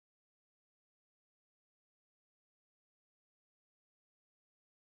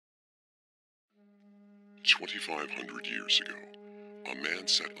2,500 years ago, a man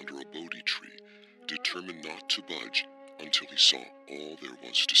sat under a Bodhi tree, determined not to budge until he saw all there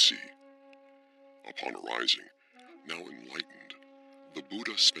was to see. Upon arising, now enlightened, the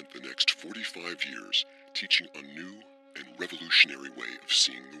Buddha spent the next 45 years teaching a new and revolutionary way of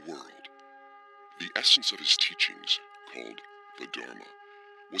seeing the world. The essence of his teachings, called the Dharma,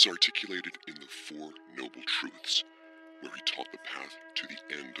 was articulated in the Four Noble Truths, where he taught the path to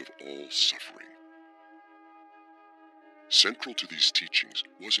the end of all suffering. Central to these teachings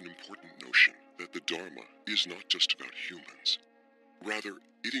was an important notion that the Dharma is not just about humans. Rather,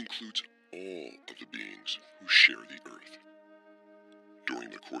 it includes all of the beings who share the earth. During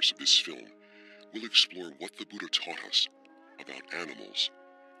the course of this film, we'll explore what the Buddha taught us about animals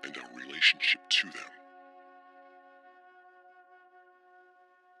and our relationship to them.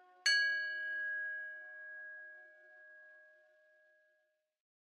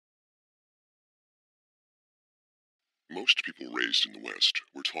 Most people raised in the West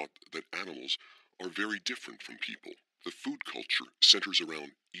were taught that animals are very different from people. The food culture centers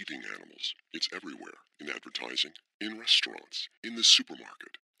around eating animals. It's everywhere, in advertising, in restaurants, in the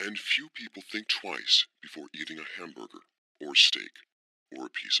supermarket, and few people think twice before eating a hamburger, or steak, or a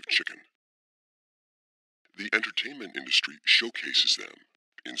piece of chicken. The entertainment industry showcases them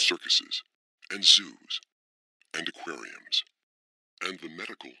in circuses, and zoos, and aquariums, and the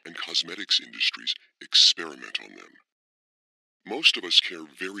medical and cosmetics industries experiment on them. Most of us care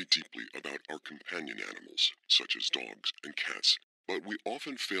very deeply about our companion animals, such as dogs and cats, but we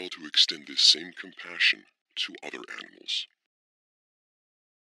often fail to extend this same compassion to other animals.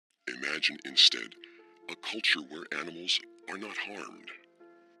 Imagine instead a culture where animals are not harmed.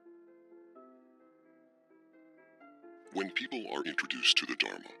 When people are introduced to the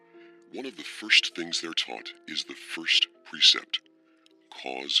Dharma, one of the first things they're taught is the first precept: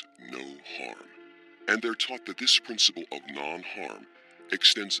 cause no harm. And they're taught that this principle of non-harm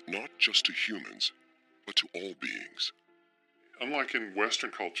extends not just to humans, but to all beings. Unlike in Western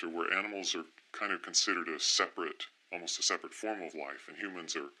culture, where animals are kind of considered almost a separate form of life, and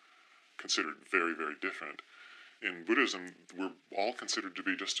humans are considered very, very different, in Buddhism, we're all considered to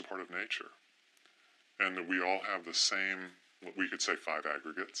be just a part of nature. And that we all have the same, what we could say, 5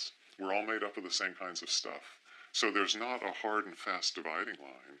 aggregates. We're all made up of the same kinds of stuff. So there's not a hard and fast dividing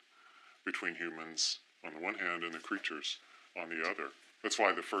line between humans on the one hand and the creatures on the other. That's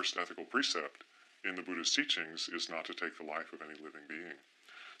why the first ethical precept in the Buddha's teachings is not to take the life of any living being.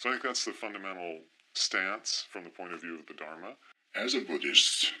 So I think that's the fundamental stance from the point of view of the Dharma. As a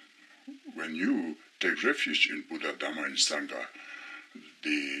Buddhist, when you take refuge in Buddha, Dharma, and Sangha,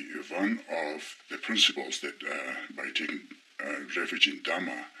 one of the principles that by taking refuge in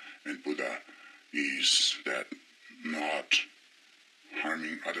Dharma and Buddha is that not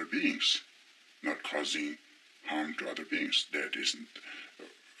harming other beings, not causing harm to other beings. That is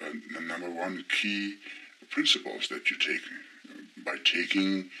the number one key principles that you take by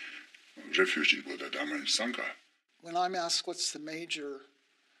taking refuge in Buddha, Dharma, and Sangha. When I'm asked what's the major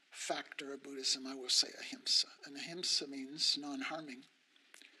factor of Buddhism, I will say ahimsa. And ahimsa means non-harming.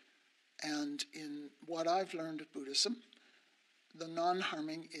 And in what I've learned of Buddhism, the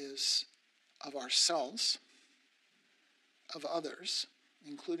non-harming is of ourselves, of others,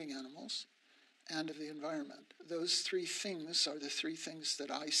 including animals, and of the environment. Those 3 things are the 3 things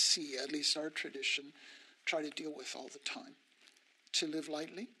that I see, at least our tradition, try to deal with all the time. To live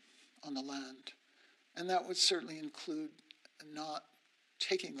lightly on the land. And that would certainly include not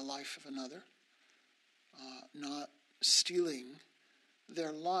taking the life of another, not stealing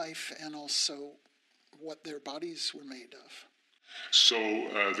their life, and also what their bodies were made of. So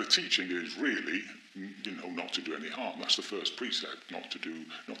the teaching is really, not to do any harm. That's the first precept, not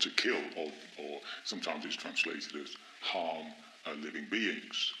to kill, or sometimes it's translated as harm living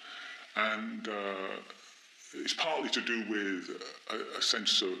beings. And it's partly to do with a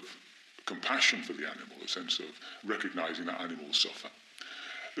sense of compassion for the animal, a sense of recognizing that animals suffer.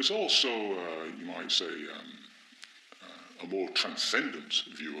 There's also, you might say, a more transcendent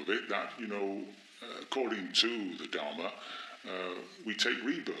view of it, that, according to the Dharma, we take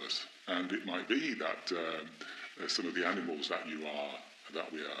rebirth, and it might be that some of the animals that we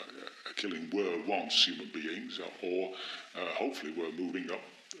are killing were once human beings, or hopefully were moving up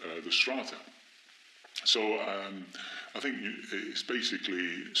the strata. So I think it's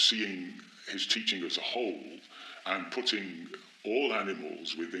basically seeing his teaching as a whole and putting all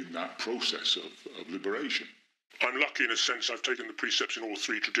animals within that process of liberation. I'm lucky in a sense I've taken the precepts in all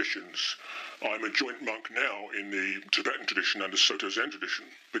 3 traditions. I'm a joint monk now in the Tibetan tradition and the Soto Zen tradition.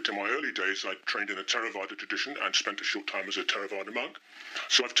 But in my early days I trained in a Theravada tradition and spent a short time as a Theravada monk.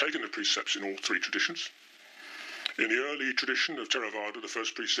 So I've taken the precepts in all 3 traditions. In the early tradition of Theravada, the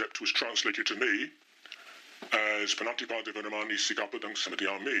first precept was translated to me as Panatipada Vanamani Sikapadang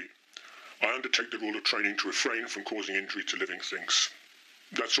Samadhyami. I undertake the rule of training to refrain from causing injury to living things.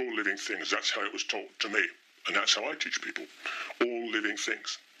 That's all living things. That's how it was taught to me. And that's how I teach people. All living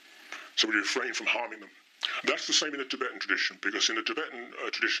things. So we refrain from harming them. That's the same in the Tibetan tradition, because in the Tibetan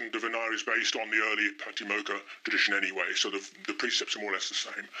tradition, the Vinaya is based on the early Patimokkha tradition anyway, so the precepts are more or less the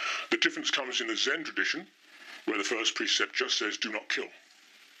same. The difference comes in the Zen tradition, where the first precept just says, do not kill.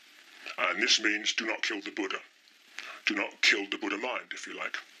 And this means do not kill the Buddha. Do not kill the Buddha mind, if you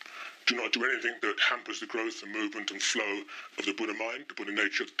like. Do not do anything that hampers the growth and movement and flow of the Buddha mind, the Buddha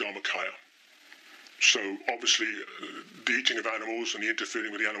nature, the Dharmakaya. So obviously the eating of animals and the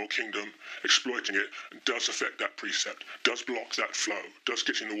interfering with the animal kingdom, exploiting it, does affect that precept, does block that flow, does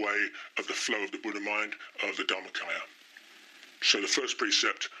get in the way of the flow of the Buddha mind, of the Dharmakaya. So the first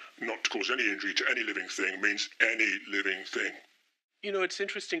precept, not to cause any injury to any living thing, means any living thing. You know, it's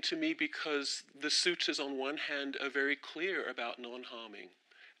interesting to me because the sutras on one hand are very clear about non-harming.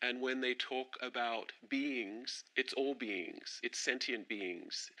 And when they talk about beings, it's all beings, it's sentient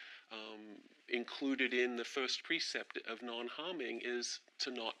beings. Included in the first precept of non-harming is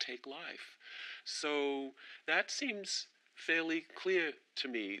to not take life. So that seems fairly clear to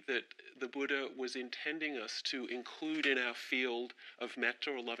me that the Buddha was intending us to include in our field of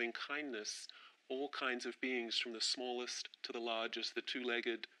metta or loving kindness all kinds of beings, from the smallest to the largest, the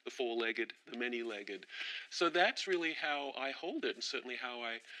two-legged, the four-legged, the many-legged. So that's really how I hold it, and certainly how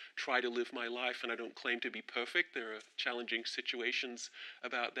I try to live my life. And I don't claim to be perfect. There are challenging situations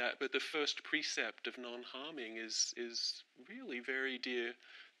about that. But the first precept of non-harming is really very dear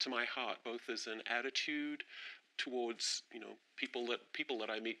to my heart, both as an attitude towards, you know, people that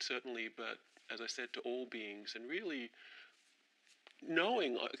I meet, certainly, but as I said, to all beings, and really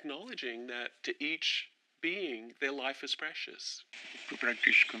acknowledging that to each being, their life is precious. To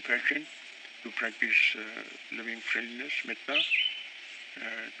practice compassion, to practice loving friendliness, metta,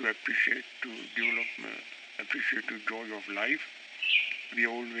 to appreciate, to develop, appreciate the joy of life. We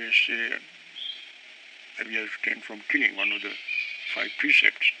always say we abstain from killing, one of the 5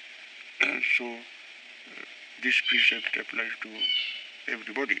 precepts. So this precept applies to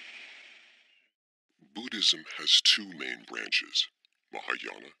everybody. Buddhism has 2 main branches,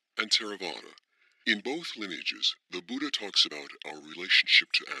 Mahayana and Theravada. In both lineages, the Buddha talks about our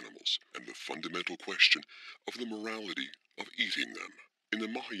relationship to animals and the fundamental question of the morality of eating them. In the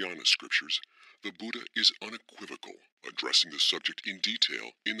Mahayana scriptures, the Buddha is unequivocal, addressing the subject in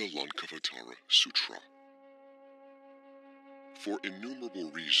detail in the Lankavatara Sutra. For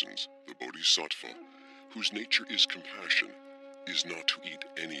innumerable reasons, the Bodhisattva, whose nature is compassion, is not to eat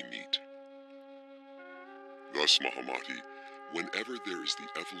any meat. Thus, Mahamati, whenever there is the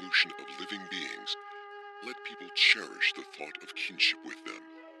evolution of living beings, let people cherish the thought of kinship with them,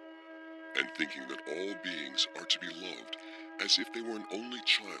 and thinking that all beings are to be loved as if they were an only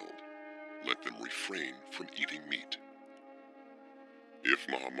child, let them refrain from eating meat. If,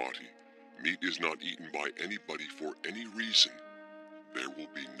 Mahamati, meat is not eaten by anybody for any reason, there will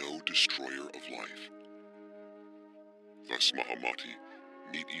be no destroyer of life. Thus, Mahamati,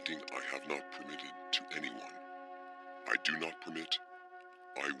 meat eating I have not permitted to anyone. I do not permit,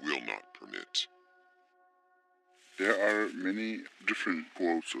 I will not permit. There are many different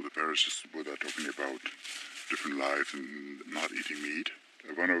quotes of the Parasist Buddha talking about different lives and not eating meat.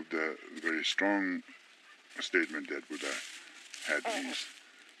 One of the very strong statement that Buddha had is,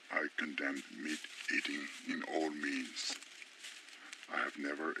 I condemn meat eating in all means. I have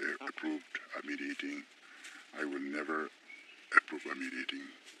never approved of meat eating. I will never approve of meat eating.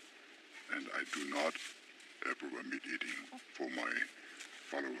 And I do not approve of meat eating for my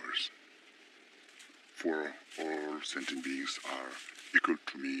followers. For all sentient beings are equal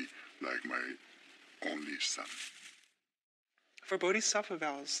to me like my only son. For bodhisattva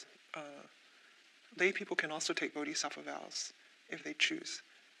vows, lay people can also take bodhisattva vows if they choose.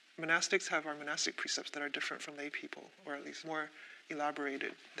 Monastics have our monastic precepts that are different from lay people, or at least more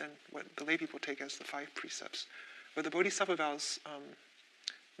elaborated than what the lay people take as the 5 precepts. But the bodhisattva vows,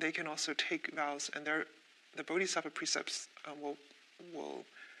 they can also take vows, and the bodhisattva precepts will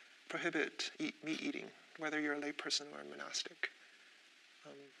prohibit meat eating, whether you're a lay person or a monastic.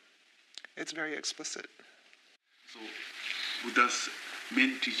 It's very explicit. So Buddha's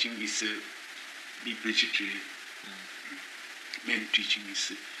main teaching is be vegetarian. Main teaching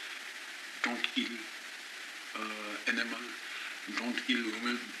is don't kill animal, don't kill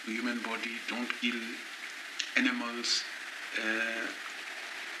human body, don't kill animals,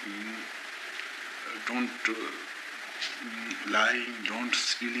 don't lying, don't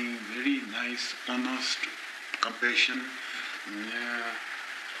stealing, very nice, honest, compassion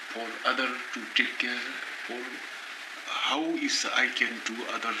for other to take care, for how is I can do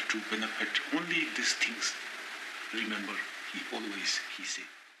other to benefit. Only these things, remember, he said.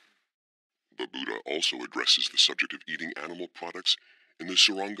 The Buddha also addresses the subject of eating animal products in the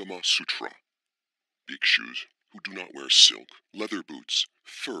Surangama Sutra. Bhikshus who do not wear silk, leather boots,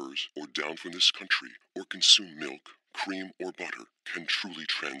 furs, or down from this country, or consume milk, cream, or butter, can truly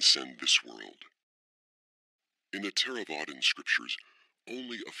transcend this world. In the Theravadan scriptures,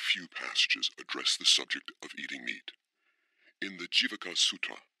 only a few passages address the subject of eating meat. In the Jivaka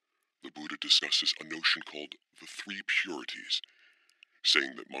Sutta, the Buddha discusses a notion called the three purities,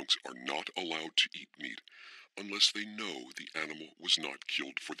 saying that monks are not allowed to eat meat unless they know the animal was not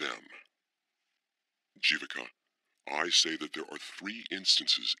killed for them. Jivaka, I say that there are three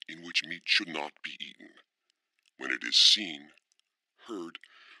instances in which meat should not be eaten: when it is seen, heard,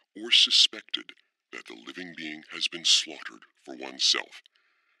 or suspected that the living being has been slaughtered for oneself.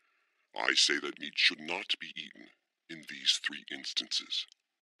 I say that meat should not be eaten in these three instances.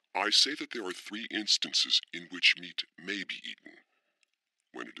 I say that there are three instances in which meat may be eaten: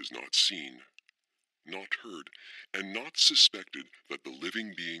 when it is not seen, not heard, and not suspected that the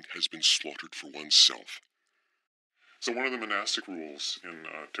living being has been slaughtered for oneself. So one of the monastic rules in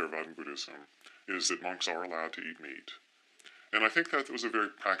Theravadan Buddhism is that monks are allowed to eat meat. And I think that was a very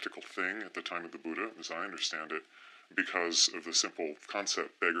practical thing at the time of the Buddha, as I understand it, because of the simple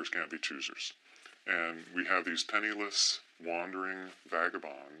concept, beggars can't be choosers. And we have these penniless, wandering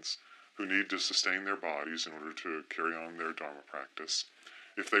vagabonds who need to sustain their bodies in order to carry on their Dharma practice.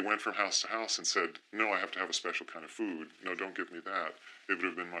 If they went from house to house and said, no, I have to have a special kind of food, no, don't give me that, it would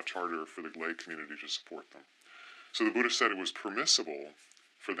have been much harder for the lay community to support them. So the Buddha said it was permissible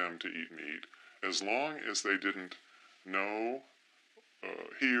for them to eat meat as long as they didn't know,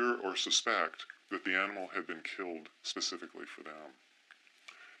 hear, or suspect that the animal had been killed specifically for them.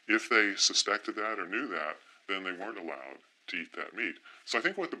 If they suspected that or knew that, then they weren't allowed to eat that meat. So I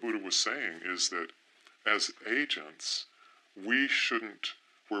think what the Buddha was saying is that as agents, we shouldn't,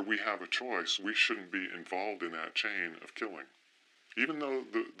 where we have a choice, we shouldn't be involved in that chain of killing. Even though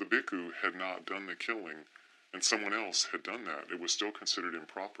the bhikkhu had not done the killing and someone else had done that, it was still considered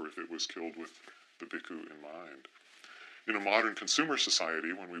improper if it was killed with the bhikkhu in mind. In a modern consumer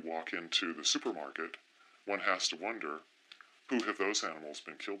society, when we walk into the supermarket, one has to wonder, who have those animals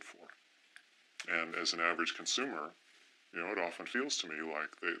been killed for? And as an average consumer, it often feels to me like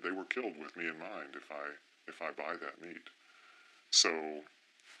they were killed with me in mind if I buy that meat. So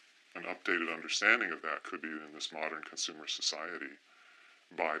an updated understanding of that could be in this modern consumer society.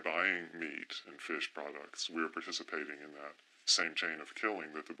 By buying meat and fish products, we are participating in that same chain of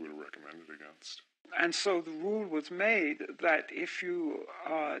killing that the Buddha recommended against. And so the rule was made that if you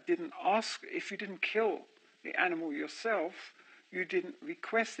didn't kill the animal yourself, you didn't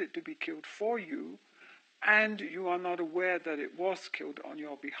request it to be killed for you, and you are not aware that it was killed on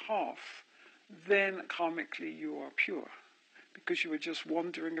your behalf, then karmically you are pure, because you were just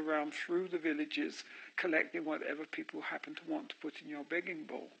wandering around through the villages collecting whatever people happen to want to put in your begging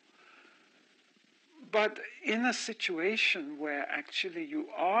bowl. But in a situation where actually you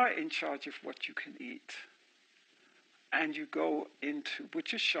are in charge of what you can eat, and you go into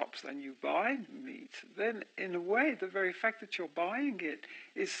butcher shops and you buy meat, then in a way the very fact that you're buying it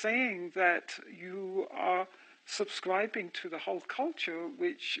is saying that you are subscribing to the whole culture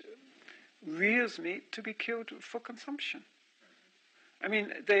which rears meat to be killed for consumption. I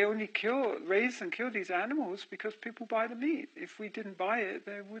mean, they only raise and kill these animals because people buy the meat. If we didn't buy it,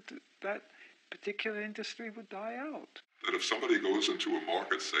 that particular industry would die out. That if somebody goes into a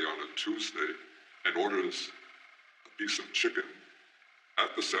market, say on a Tuesday, and orders a piece of chicken,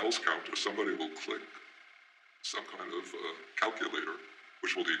 at the sales counter somebody will click some kind of calculator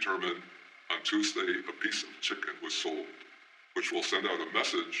which will determine on Tuesday a piece of chicken was sold, which will send out a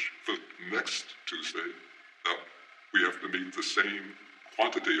message for next Tuesday that we have to meet the same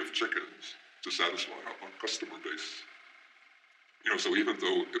quantity of chickens to satisfy our customer base. So even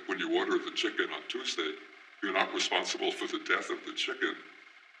though when you order the chicken on Tuesday, you're not responsible for the death of the chicken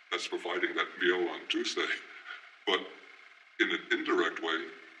that's providing that meal on Tuesday, but in an indirect way,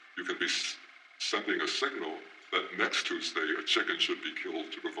 you can be sending a signal that next Tuesday a chicken should be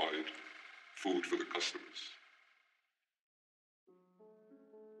killed to provide food for the customers.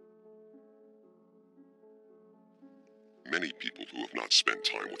 Many people who have not spent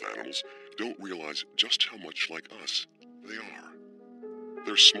time with animals don't realize just how much like us they are.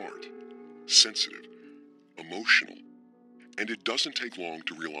 They're smart, sensitive, emotional, and it doesn't take long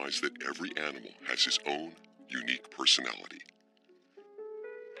to realize that every animal has his own unique personality.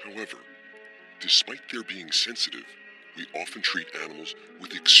 However, Despite their being sensitive, we often treat animals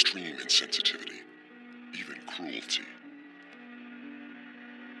with extreme insensitivity, even cruelty.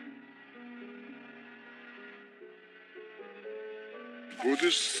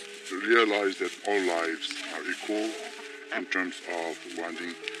 Buddhists realize that all lives are equal in terms of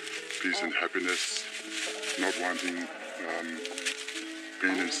wanting peace and happiness, not wanting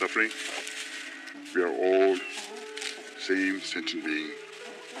pain and suffering. We are all same sentient being,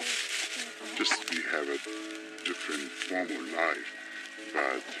 just we have a different form of life,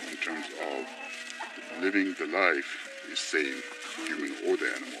 but in terms of living the life is same, human or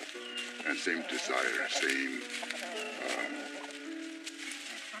the animal, and same desire, same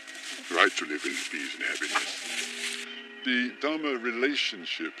right to live in peace and happiness. The Dharma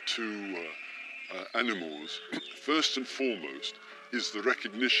relationship to animals, first and foremost, is the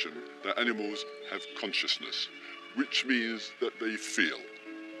recognition that animals have consciousness, which means that they feel.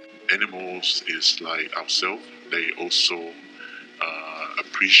 Animals is like ourselves. They also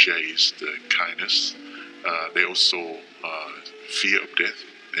appreciate the kindness. They also fear of death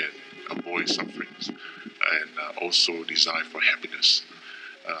and avoid sufferings, and also desire for happiness.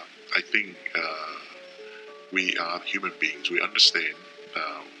 I think we are human beings. We understand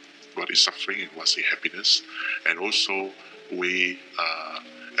what is suffering and what's the happiness, and also we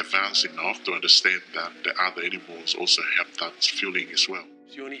advance enough to understand that the other animals also have that feeling as well.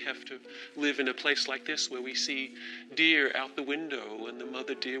 You only have to live in a place like this where we see deer out the window and the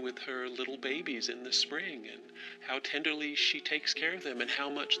mother deer with her little babies in the spring, and how tenderly she takes care of them and how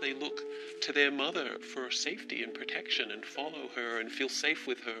much they look to their mother for safety and protection and follow her and feel safe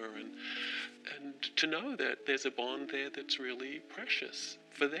with her, and to know that there's a bond there that's really precious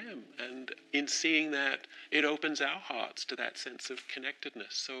for them. And in seeing that, it opens our hearts to that sense of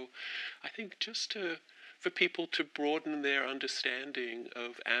connectedness. So I think just for people to broaden their understanding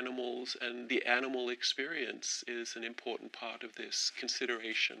of animals and the animal experience is an important part of this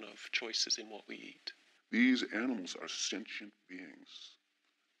consideration of choices in what we eat. These animals are sentient beings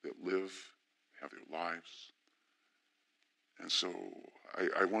that live, have their lives. And so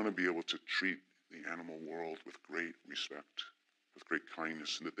I want to be able to treat the animal world with great respect, with great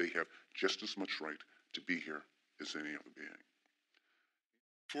kindness, and that they have just as much right to be here as any other being.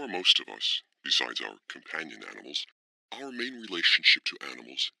 For most of us, besides our companion animals, our main relationship to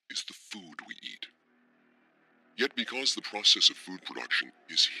animals is the food we eat. Yet because the process of food production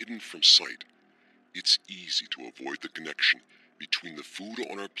is hidden from sight, it's easy to avoid the connection between the food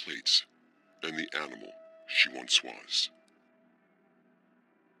on our plates and the animal she once was.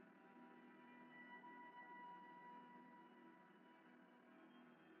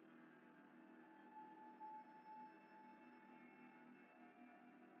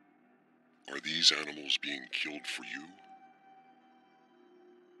 Are these animals being killed for you?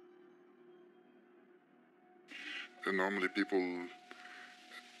 And normally people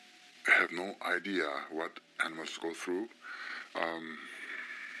have no idea what animals go through.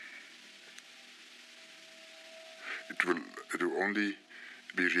 It will only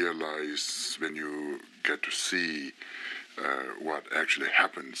be realized when you get to see what actually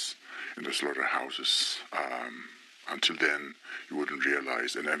happens in the slaughterhouses. Until then, you wouldn't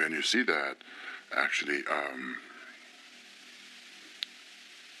realize. And when you see that, actually,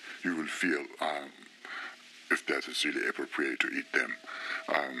 you will feel if that is really appropriate to eat them.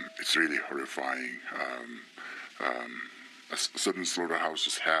 It's really horrifying. Certain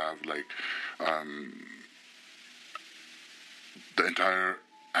slaughterhouses have the entire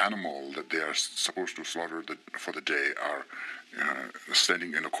animal that they are supposed to slaughter for the day are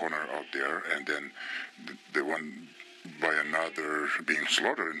standing in a corner out there, and then the one by another being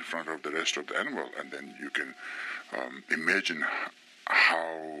slaughtered in front of the rest of the animal, and then you can imagine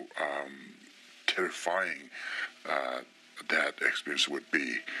how terrifying that experience would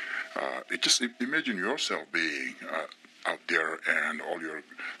be. Just imagine yourself being out there and all your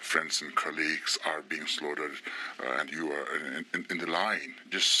friends and colleagues are being slaughtered and you are in the line,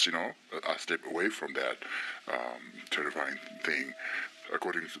 just, a step away from that terrifying thing.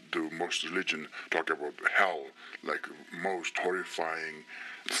 According to most religion, talk about hell, like most horrifying,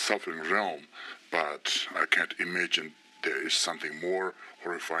 suffering realm, but I can't imagine there is something more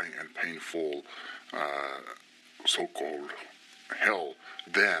horrifying and painful, so-called hell,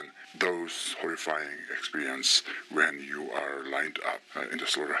 than those horrifying experience when you are lined up in the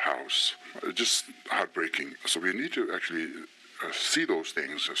slaughterhouse. Just heartbreaking. So we need to actually see those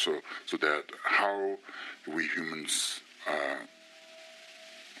things so that how we humans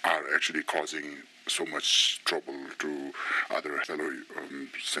are actually causing so much trouble to other fellow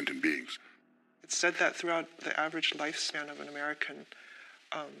sentient beings. It's said that throughout the average lifespan of an American,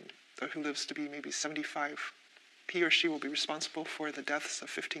 who lives to be maybe 75, he or she will be responsible for the deaths of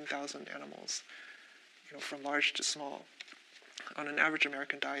 15,000 animals, from large to small, on an average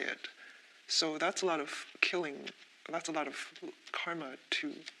American diet. So that's a lot of killing, that's a lot of karma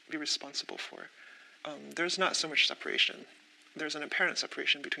to be responsible for. There's not so much separation. There's an apparent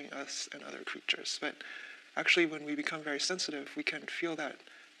separation between us and other creatures, but actually when we become very sensitive, we can feel that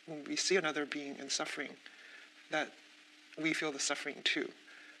when we see another being in suffering, that we feel the suffering too.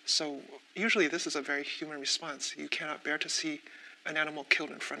 So usually this is a very human response. You cannot bear to see an animal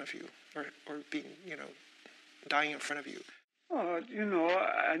killed in front of you or being, dying in front of you. Oh,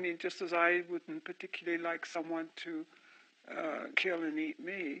 just as I wouldn't particularly like someone to kill and eat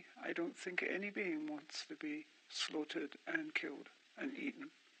me, I don't think any being wants to be slaughtered and killed and eaten.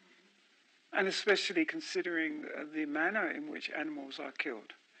 And especially considering the manner in which animals are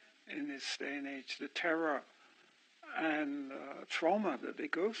killed in this day and age, the terror and trauma that they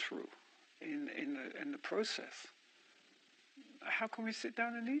go through in the process. How can we sit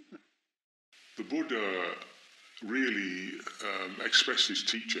down and eat them? The Buddha really expressed his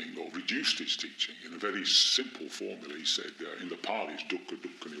teaching, or reduced his teaching, in a very simple formula. He said, in the Pali, it's dukkha,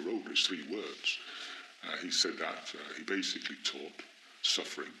 dukkha, nirodha, it's 3 words. He said that he basically taught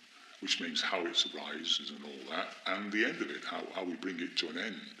suffering, which means how it arises and all that, and the end of it, how we bring it to an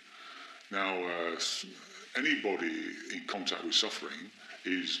end. Now, anybody in contact with suffering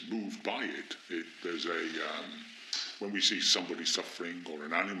is moved by it. There's when we see somebody suffering or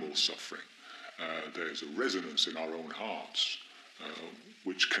an animal suffering, there's a resonance in our own hearts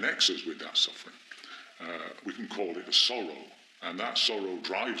which connects us with that suffering. We can call it a sorrow, and that sorrow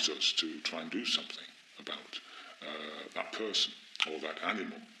drives us to try and do something about that person or that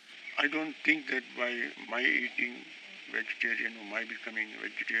animal. I don't think that by my eating vegetarian or my becoming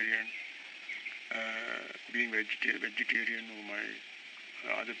vegetarian, being vegetarian or my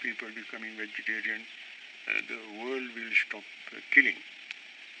other people becoming vegetarian, the world will stop killing.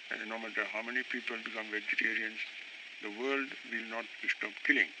 No matter how many people become vegetarians, the world will not stop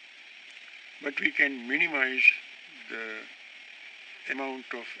killing. But we can minimize the amount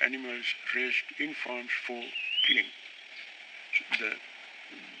of animals raised in farms for killing.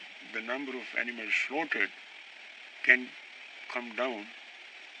 The number of animals slaughtered can come down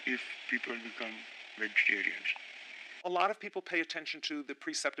if people become vegetarians. A lot of people pay attention to the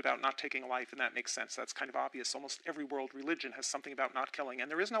precept about not taking a life, and that makes sense. That's kind of obvious. Almost every world religion has something about not killing,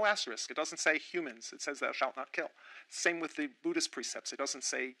 and there is no asterisk. It doesn't say humans. It says thou shalt not kill. Same with the Buddhist precepts. It doesn't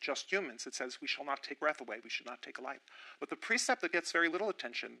say just humans. It says we shall not take breath away. We should not take a life. But the precept that gets very little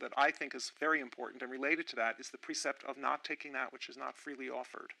attention, that I think is very important and related to that, is the precept of not taking that which is not freely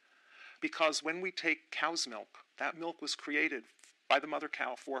offered. Because when we take cow's milk, that milk was created by the mother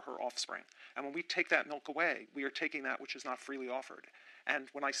cow for her offspring. And when we take that milk away, we are taking that which is not freely offered. And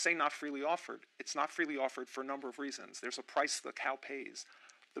when I say not freely offered, it's not freely offered for a number of reasons. There's a price the cow pays.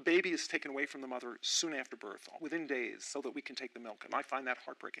 The baby is taken away from the mother soon after birth, within days, so that we can take the milk. And I find that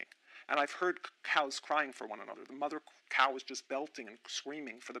heartbreaking. And I've heard cows crying for one another. The mother cow is just belting and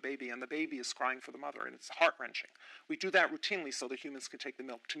screaming for the baby, and the baby is crying for the mother, and it's heart-wrenching. We do that routinely so that humans can take the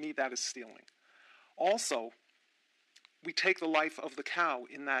milk. To me, that is stealing. Also, we take the life of the cow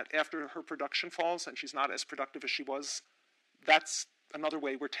in that after her production falls and she's not as productive as she was, that's another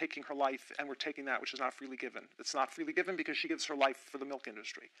way we're taking her life, and we're taking that which is not freely given. It's not freely given because she gives her life for the milk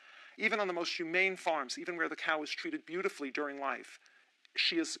industry. Even on the most humane farms, even where the cow is treated beautifully during life,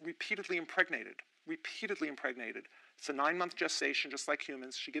 she is repeatedly impregnated. It's a 9-month gestation, just like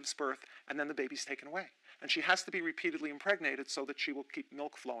humans. She gives birth, and then the baby's taken away. And she has to be repeatedly impregnated so that she will keep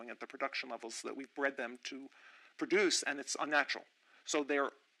milk flowing at the production levels that we've bred them to produce, and it's unnatural. So they're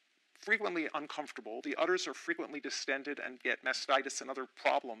frequently uncomfortable. The udders are frequently distended and get mastitis and other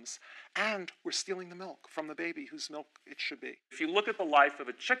problems. And we're stealing the milk from the baby whose milk it should be. If you look at the life of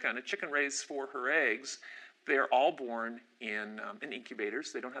a chicken raised for her eggs, they're all born in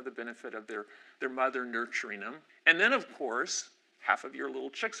incubators. They don't have the benefit of their mother nurturing them. And then, of course, half of your little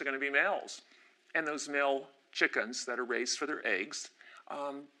chicks are going to be males. And those male chickens that are raised for their eggs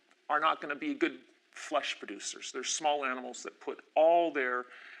are not going to be good flesh producers. They're small animals that put all their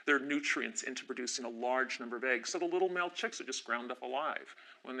nutrients into producing a large number of eggs. So the little male chicks are just ground up alive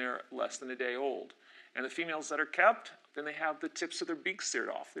when they're less than a day old. And the females that are kept, then they have the tips of their beaks seared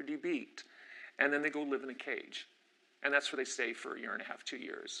off. They're debeaked. And then they go live in a cage. And that's where they stay for 1.5 years, 2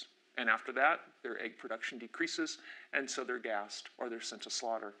 years. And after that, their egg production decreases, and so they're gassed or they're sent to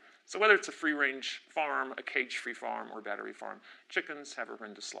slaughter. So whether it's a free-range farm, a cage-free farm, or a battery farm, chickens have a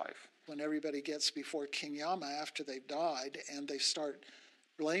horrendous life. When everybody gets before King Yama after they've died and they start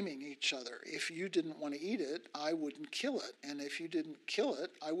blaming each other. If you didn't want to eat it, I wouldn't kill it. And if you didn't kill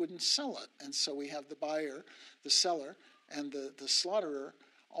it, I wouldn't sell it. And so we have the buyer, the seller, and the slaughterer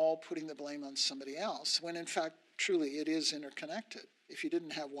all putting the blame on somebody else, when in fact, truly, it is interconnected. If you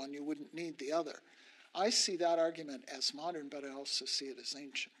didn't have one, you wouldn't need the other. I see that argument as modern, but I also see it as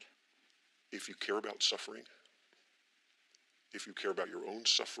ancient. If you care about suffering, if you care about your own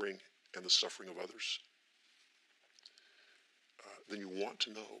suffering and the suffering of others, then you want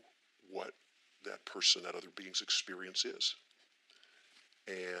to know what that person, that other being's experience is.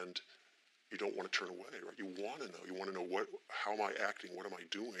 And you don't want to turn away, right? You want to know. You want to know how am I acting? What am I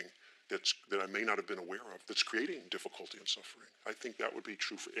doing that I may not have been aware of that's creating difficulty and suffering? I think that would be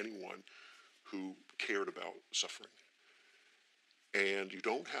true for anyone who cared about suffering. And you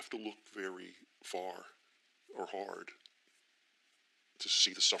don't have to look very far or hard to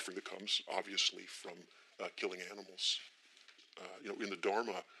see the suffering that comes, obviously, from killing animals. In the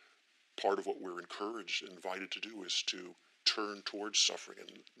Dharma, part of what we're encouraged and invited to do is to turn towards suffering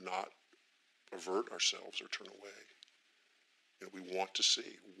and not avert ourselves or turn away. We want to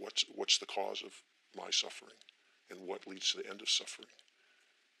see what's the cause of my suffering and what leads to the end of suffering.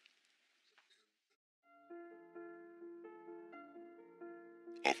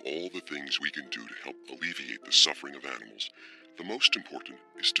 Of all the things we can do to help alleviate the suffering of animals, the most important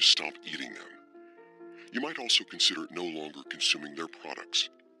is to stop eating them. You might also consider no longer consuming their products,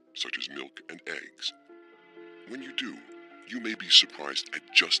 such as milk and eggs. When you do, you may be surprised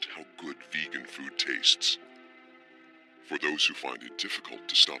at just how good vegan food tastes. For those who find it difficult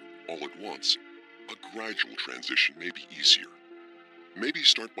to stop all at once, a gradual transition may be easier. Maybe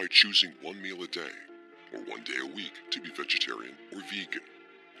start by choosing one meal a day, or one day a week to be vegetarian or vegan.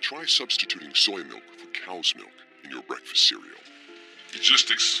 Try substituting soy milk for cow's milk in your breakfast cereal. It just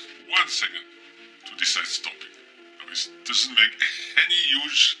takes 1 second to decide stopping. It doesn't make any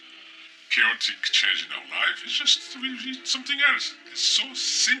huge chaotic change in our life. It's just we eat something else. It's so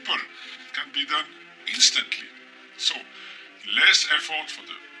simple. It can be done instantly. So less effort for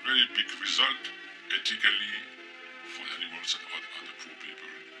the very big result, ethically, for the animals and other poor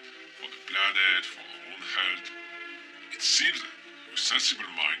people, for the planet, for our own health. It seems that a sensible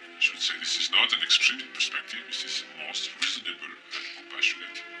mind should say this is not an extreme perspective, this is the most reasonable and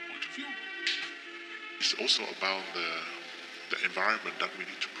compassionate point of view. It's also about the environment that we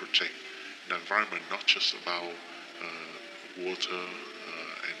need to protect. The environment, not just about water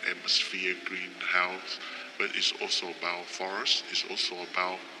and atmosphere, greenhouse, but it's also about forests. It's also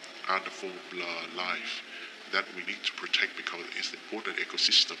about animal life that we need to protect because it's an important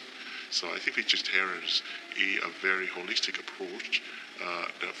ecosystem. So I think vegetarians a very holistic approach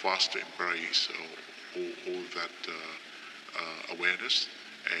for us to embrace all that awareness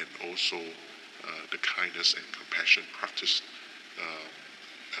and also the kindness and compassion practice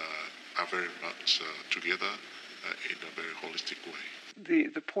are very much together in a very holistic way.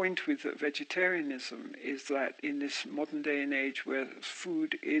 The point with vegetarianism is that in this modern day and age where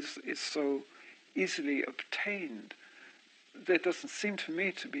food is so easily obtained, there doesn't seem to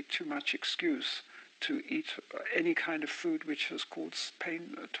me to be too much excuse to eat any kind of food which has caused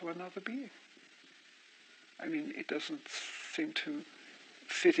pain to another being. I mean, it doesn't seem to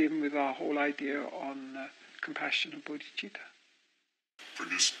fit in with our whole idea on compassion and bodhicitta.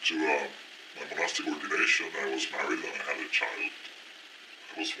 Previous to my monastic ordination, I was married and I had a child.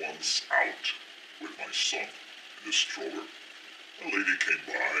 I was once out with my son in the stroller. A lady came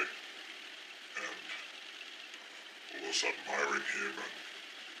by and was admiring him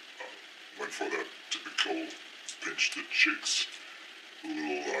and went for that typical pinch the cheeks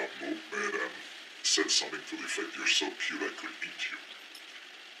little movement and said something to the effect, "You're so cute I could eat you."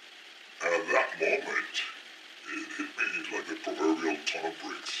 And at that moment, it hit me like a proverbial ton of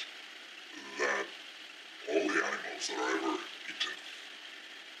bricks that all the animals that I ever eaten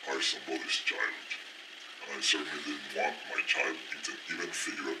are somebody's child. And I certainly didn't want my child eaten, even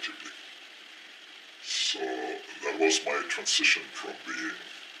figuratively. So that was my transition from being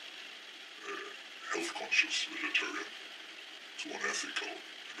a health-conscious vegetarian to an ethical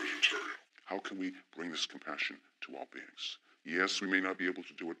vegetarian. How can we bring this compassion to all beings? Yes, we may not be able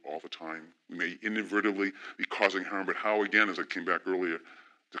to do it all the time. We may inadvertently be causing harm, but how, again, as I came back earlier,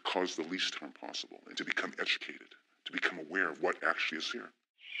 to cause the least harm possible and to become educated, to become aware of what actually is here.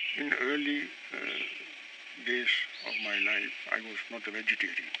 In early days of my life, I was not a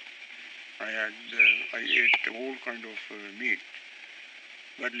vegetarian. I ate all kind of meat.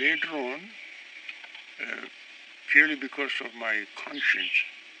 But later on, purely because of my conscience,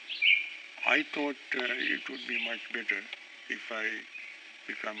 I thought it would be much better if I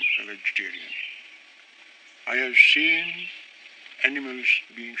become a vegetarian. I have seen animals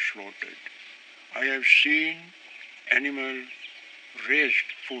being slaughtered. I have seen animals raised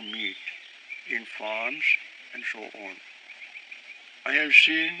for meat in farms and so on. I have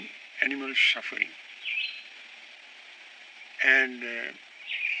seen animals suffering. And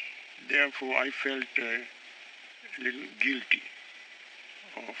therefore I felt a little guilty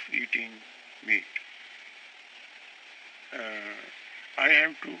of eating meat. I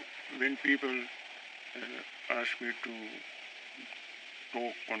have to, when people ask me to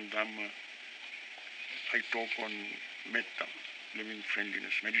talk on Dhamma, I talk on metta, living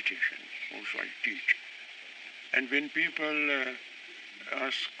friendliness, meditation. Also I teach. And when people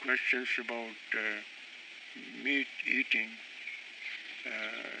ask questions about meat eating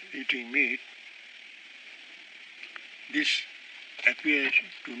meat, this appears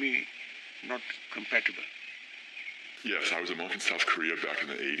to me not compatible. Yes, I was a monk in South Korea back in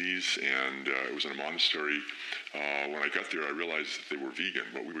the 80s, and it was in a monastery. When I got there, I realized that they were vegan,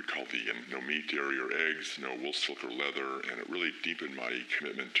 what we would call vegan. No meat, dairy, or eggs, no wool, silk, or leather, and it really deepened my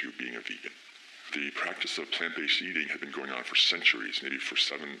commitment to being a vegan. The practice of plant-based eating had been going on for centuries, maybe for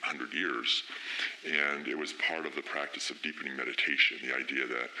 700 years, and it was part of the practice of deepening meditation, the idea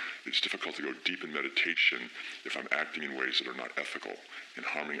that it's difficult to go deep in meditation if I'm acting in ways that are not ethical and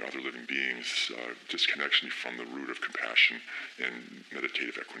harming other living beings, disconnects me from the root of compassion and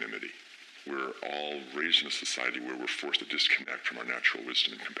meditative equanimity. We're all raised in a society where we're forced to disconnect from our natural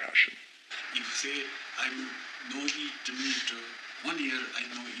wisdom and compassion. If say I'm no eat meat, 1 year I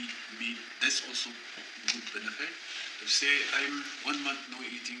no eat meat, that's also good benefit. If say I'm 1 month no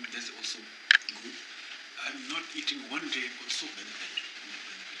eating, that's also good. I'm not eating 1 day, also benefit.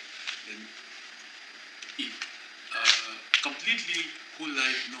 Then eat. Completely whole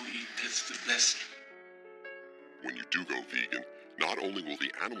life no eat, that's the best. When you do go vegan, not only will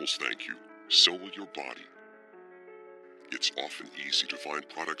the animals thank you, so will your body. It's often easy to find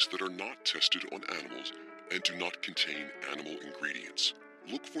products that are not tested on animals and do not contain animal ingredients.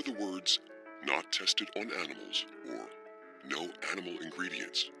 Look for the words, "not tested on animals," or "no animal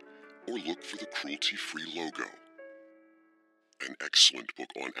ingredients," or look for the cruelty-free logo. An excellent book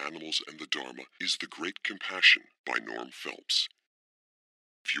on animals and the Dharma is The Great Compassion by Norm Phelps.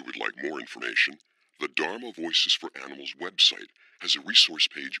 If you would like more information, the Dharma Voices for Animals website has a resource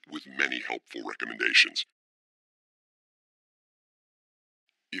page with many helpful recommendations.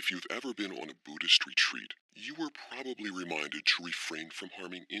 If you've ever been on a Buddhist retreat, you were probably reminded to refrain from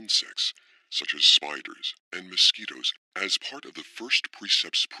harming insects, such as spiders and mosquitoes, as part of the first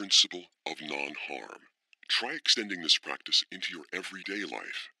precept's principle of non-harm. Try extending this practice into your everyday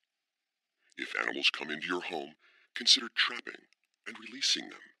life. If animals come into your home, consider trapping and releasing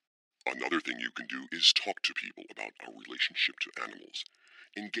them. Another thing you can do is talk to people about our relationship to animals,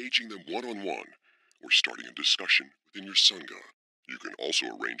 engaging them one-on-one, or starting a discussion within your Sangha. You can also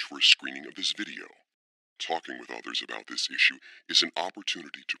arrange for a screening of this video. Talking with others about this issue is an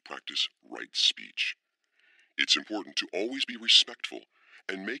opportunity to practice right speech. It's important to always be respectful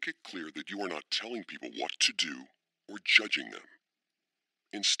and make it clear that you are not telling people what to do or judging them.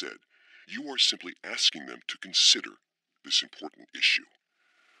 Instead, you are simply asking them to consider this important issue.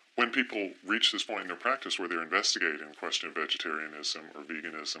 When people reach this point in their practice where they're investigating the question of vegetarianism or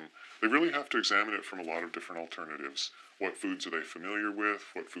veganism, they really have to examine it from a lot of different alternatives. What foods are they familiar with?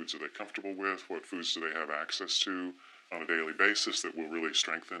 What foods are they comfortable with? What foods do they have access to on a daily basis that will really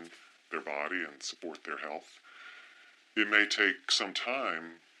strengthen their body and support their health? It may take some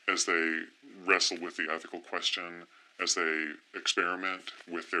time as they wrestle with the ethical question, as they experiment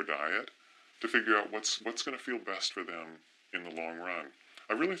with their diet, to figure out what's going to feel best for them in the long run.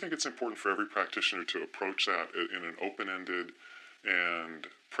 I really think it's important for every practitioner to approach that in an open-ended and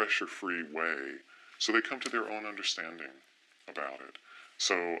pressure-free way so they come to their own understanding about it.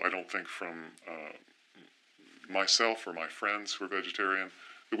 So I don't think from myself or my friends who are vegetarian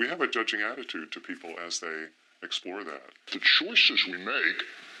that we have a judging attitude to people as they explore that. The choices we make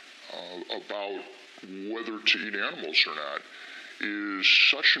about whether to eat animals or not is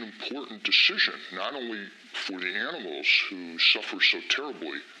such an important decision, not only for the animals who suffer so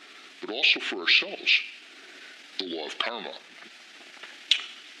terribly, but also for ourselves. The law of karma.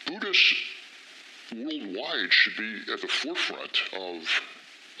 Buddhists worldwide should be at the forefront of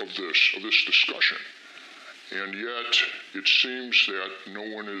this discussion, and yet it seems that no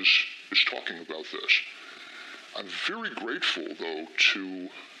one is talking about this. I'm very grateful, though, to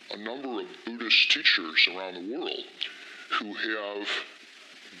a number of Buddhist teachers around the world who have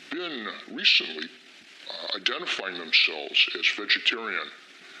been recently identifying themselves as vegetarian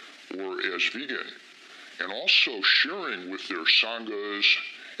or as vegan, and also sharing with their sanghas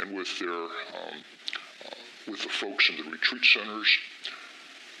and with their with the folks in the retreat centers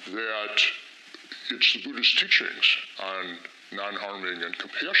that it's the Buddhist teachings on non-harming and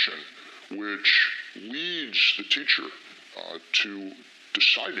compassion which leads the teacher to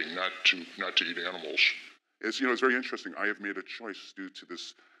deciding not to eat animals. It's very interesting. I have made a choice due to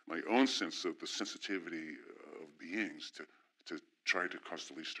this, my own sense of the sensitivity of beings to try to cause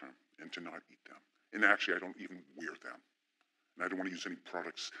the least harm and to not eat them. And actually, I don't even wear them. And I don't want to use any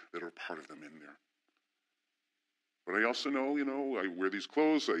products that are part of them in there. But I also know, I wear these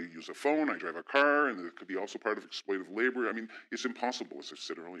clothes, I use a phone, I drive a car, and it could be also part of exploitative labor. I mean, it's impossible, as I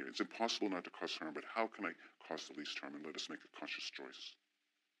said earlier. It's impossible not to cause harm, but how can I cause the least harm? And let us make a conscious choice.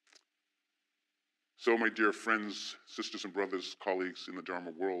 So, my dear friends, sisters and brothers, colleagues in the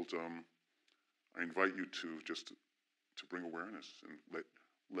Dharma world, I invite you to bring awareness and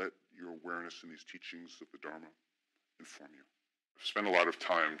let your awareness in these teachings of the Dharma inform you. I've spent a lot of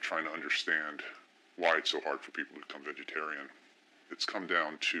time trying to understand why it's so hard for people to become vegetarian. It's come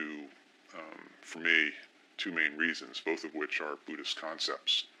down to, for me, two main reasons, both of which are Buddhist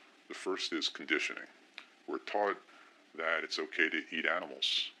concepts. The first is conditioning. We're taught that it's okay to eat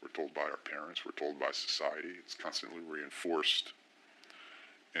animals. We're told by our parents, we're told by society. It's constantly reinforced.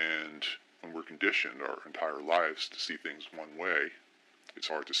 And when we're conditioned our entire lives to see things one way, it's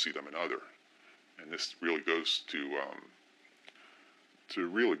hard to see them another. And this really goes to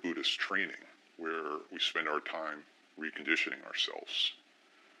really Buddhist training, where we spend our time reconditioning ourselves.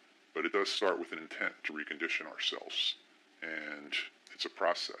 But it does start with an intent to recondition ourselves. And it's a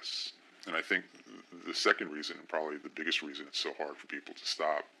process. And I think the second reason, and probably the biggest reason it's so hard for people to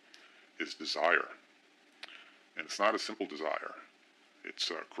stop, is desire. And it's not a simple desire.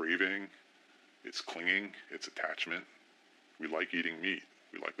 It's craving, it's clinging, it's attachment. We like eating meat.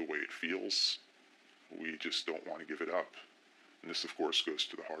 We like the way it feels. We just don't want to give it up. And this, of course, goes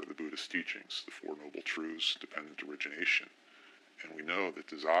to the heart of the Buddhist teachings, the Four Noble Truths, dependent origination. And we know that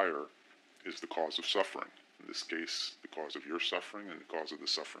desire is the cause of suffering. In this case, the cause of your suffering and the cause of the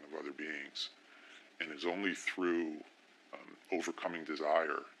suffering of other beings. And it's only through overcoming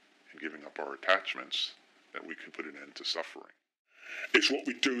desire and giving up our attachments that we can put an end to suffering. It's what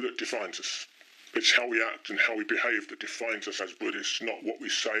we do that defines us. It's how we act and how we behave that defines us as Buddhists, not what we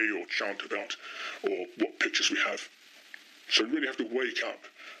say or chant about or what pictures we have. So we really have to wake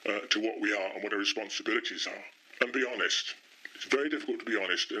up to what we are and what our responsibilities are and be honest. It's very difficult to be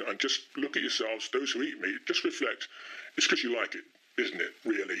honest and just look at yourselves, those who eat meat, just reflect. It's because you like it, isn't it,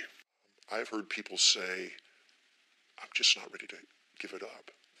 really? I've heard people say, I'm just not ready to give it up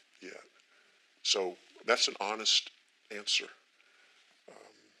yet. So that's an honest answer.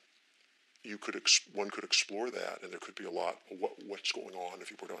 One could explore that, and there could be a lot of what's going on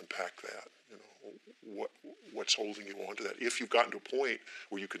if you were to unpack that. What's holding you on to that? If you've gotten to a point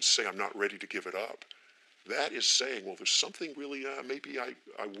where you can say, I'm not ready to give it up, that is saying, well, there's something really, maybe I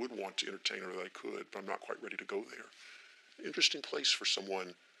would want to entertain or that I could, but I'm not quite ready to go there. Interesting place for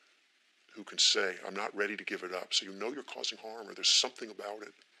someone who can say, I'm not ready to give it up. So you're causing harm or there's something about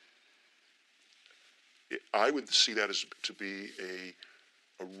it. I would see that as to be a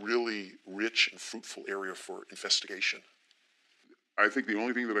really rich and fruitful area for investigation. I think the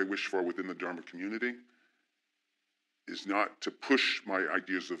only thing that I wish for within the Dharma community is not to push my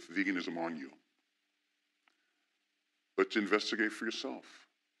ideas of veganism on you, but to investigate for yourself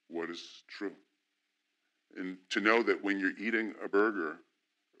what is true. And to know that when you're eating a burger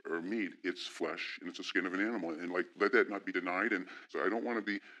or meat, it's flesh and it's the skin of an animal. And let that not be denied. And so I don't want to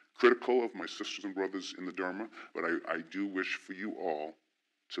be critical of my sisters and brothers in the Dharma, but I do wish for you all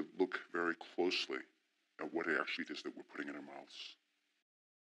to look very closely at what actually it is that we're putting in our mouths.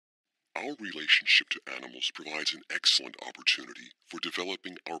 Our relationship to animals provides an excellent opportunity for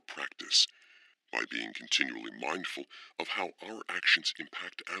developing our practice. By being continually mindful of how our actions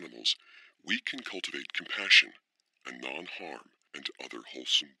impact animals, we can cultivate compassion and non-harm and other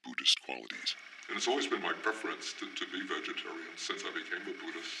wholesome Buddhist qualities. And it's always been my preference to be vegetarian since I became a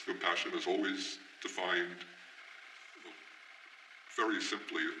Buddhist. Compassion is always defined very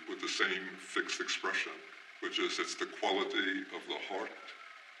simply with the same fixed expression, which is it's the quality of the heart,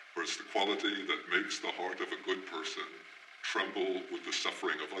 or it's the quality that makes the heart of a good person tremble with the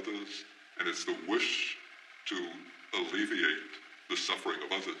suffering of others, and it's the wish to alleviate the suffering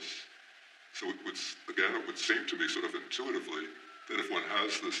of others. So it would seem to me sort of intuitively that if one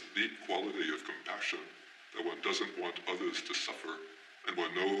has this deep quality of compassion, that one doesn't want others to suffer, and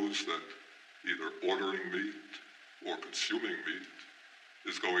one knows that either ordering meat or consuming meat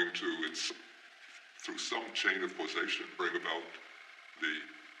is going to, through some chain of causation, bring about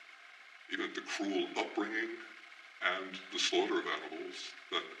even the cruel upbringing and the slaughter of animals,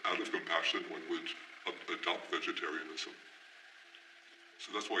 that out of compassion one would adopt vegetarianism.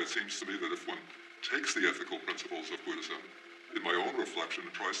 So that's why it seems to me that if one takes the ethical principles of Buddhism, in my own reflection,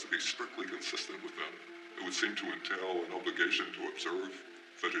 and tries to be strictly consistent with them, it would seem to entail an obligation to observe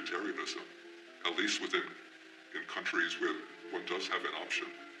vegetarianism, at least in countries where one does have an option.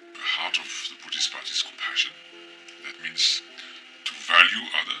 The heart of the Buddhist path is compassion. That means to value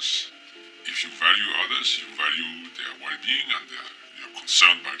others. If you value others, you value their well-being and you're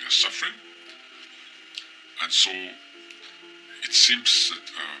concerned by their suffering. And so it seems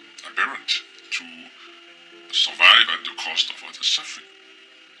aberrant to survive at the cost of others' suffering.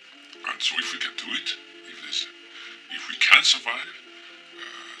 And so if we can do it, if we can survive,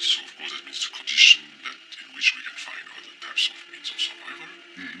 so of course that means the condition in which we can find other types of means of survival.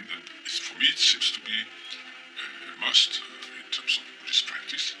 Mm-hmm. And for me it seems to be a must in terms of Buddhist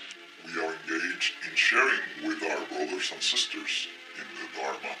practice. We are engaged in sharing with our brothers and sisters in the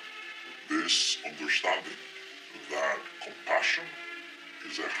Dharma this understanding that compassion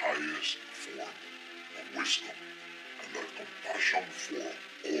is the highest form of wisdom, and that compassion for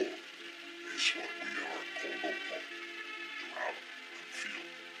all is what we are called upon to have and feel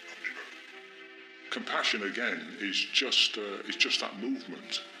and be better. Compassion again is just that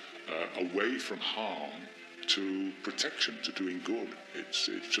movement away from harm to protection, to doing good. It's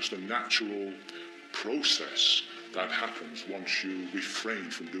just a natural process that happens once you refrain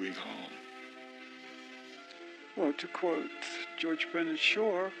from doing harm. Well, to quote George Bernard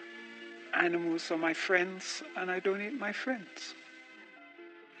Shaw, animals are my friends and I don't eat my friends.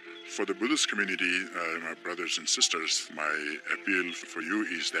 For the Buddhist community, my brothers and sisters, my appeal for you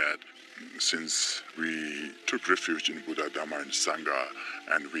is that since we took refuge in Buddha, Dhamma, and Sangha,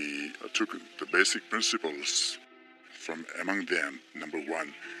 and we took the basic principles from among them, number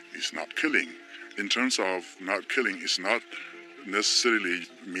one is not killing. In terms of not killing, it's not necessarily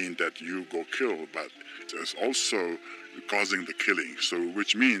mean that you go kill, but it's also causing the killing. So,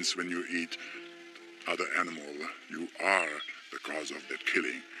 which means when you eat other animal, you are the cause of that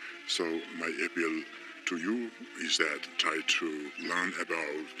killing. So my appeal to you is that try to learn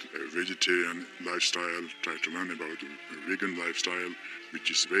about a vegetarian lifestyle, try to learn about a vegan lifestyle, which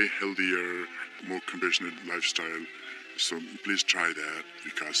is very healthier, more compassionate lifestyle. So please try that,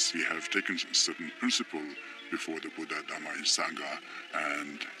 because we have taken certain principle before the Buddha, Dhamma, and Sangha,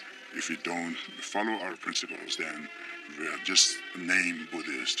 and if we don't follow our principles, then we are just named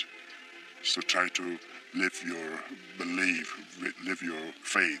Buddhist. So try to live your belief, live your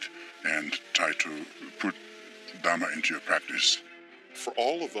faith, and try to put Dhamma into your practice. For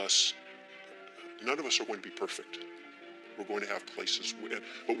all of us, none of us are going to be perfect. We're going to have places,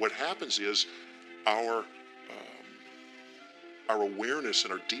 but what happens is our awareness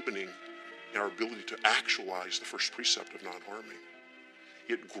and our deepening and our ability to actualize the first precept of non-harming,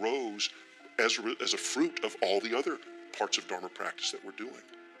 it grows as a fruit of all the other parts of Dharma practice that we're doing.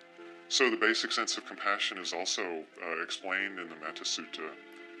 So the basic sense of compassion is also explained in the Metta Sutta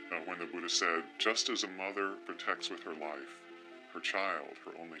when the Buddha said, just as a mother protects with her life her child,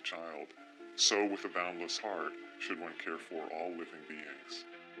 her only child, so with a boundless heart should one care for all living beings.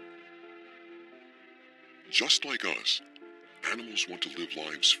 Just like us, animals want to live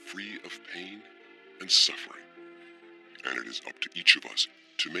lives free of pain and suffering. And it is up to each of us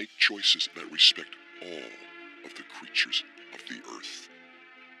to make choices that respect all of the creatures of the earth.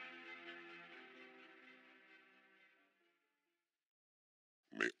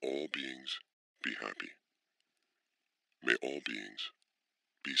 May all beings be happy. May all beings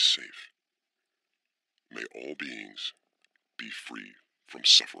be safe. May all beings be free from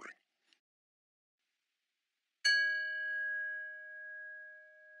suffering.